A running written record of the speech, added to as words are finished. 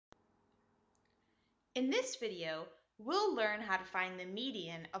In this video, we'll learn how to find the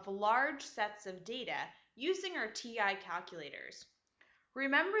median of large sets of data using our TI calculators.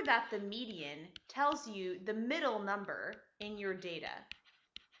 Remember that the median tells you the middle number in your data.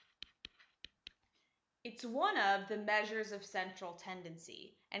 It's one of the measures of central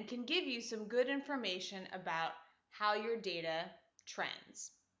tendency and can give you some good information about how your data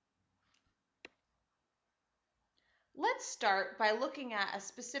trends. Let's start by looking at a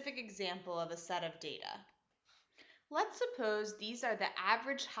specific example of a set of data. Let's suppose these are the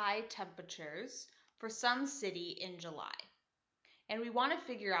average high temperatures for some city in July, and we want to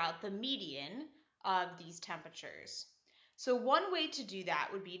figure out the median of these temperatures. So one way to do that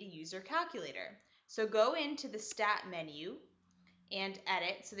would be to use your calculator. So go into the Stat menu and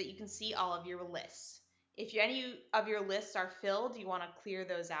edit so that you can see all of your lists. If any of your lists are filled, you want to clear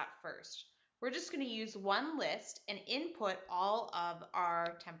those out first. We're just going to use one list and input all of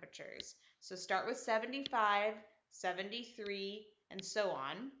our temperatures. So start with 75, 73, and so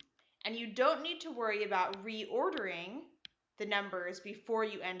on. And you don't need to worry about reordering the numbers before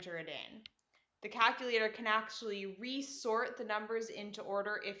you enter it in. The calculator can actually resort the numbers into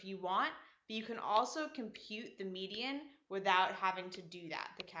order if you want, but you can also compute the median without having to do that.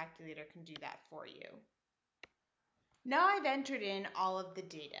 The calculator can do that for you. Now I've entered in all of the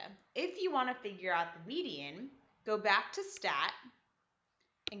data. If you want to figure out the median, go back to Stat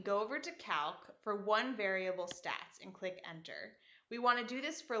and go over to Calc for one variable stats and click Enter. We want to do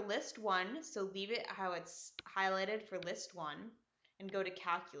this for list 1, so leave it how it's highlighted for list 1 and go to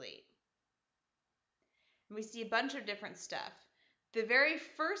Calculate. And we see a bunch of different stuff. The very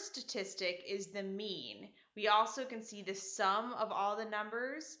first statistic is the mean. We also can see the sum of all the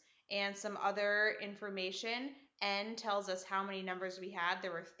numbers and some other information. N tells us how many numbers we had.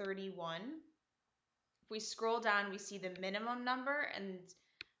 There were 31. If we scroll down, we see the minimum number and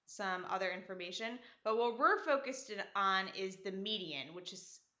some other information. But what we're focused on is the median, which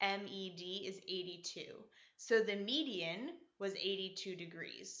is MED is 82. So the median was 82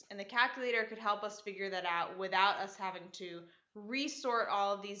 degrees. And the calculator could help us figure that out without us having to resort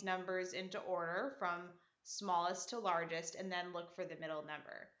all of these numbers into order from smallest to largest and then look for the middle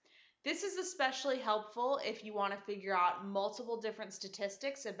number. This is especially helpful if you want to figure out multiple different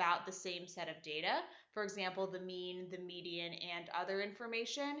statistics about the same set of data. For example, the mean, the median, and other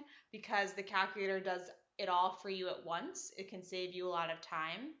information, because the calculator does it all for you at once. It can save you a lot of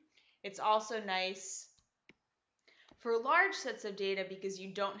time. It's also nice for large sets of data because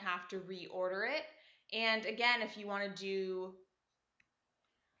you don't have to reorder it. And again, if you want to do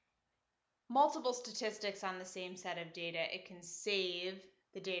multiple statistics on the same set of data, it can save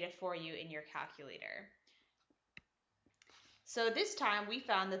the data for you in your calculator. So this time we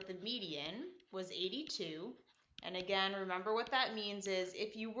found that the median was 82. And again, remember what that means is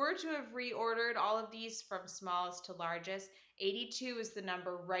if you were to have reordered all of these from smallest to largest, 82 is the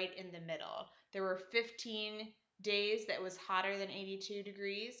number right in the middle. There were 15 days that was hotter than 82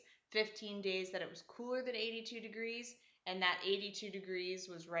 degrees, 15 days that it was cooler than 82 degrees, and that 82 degrees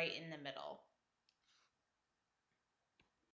was right in the middle.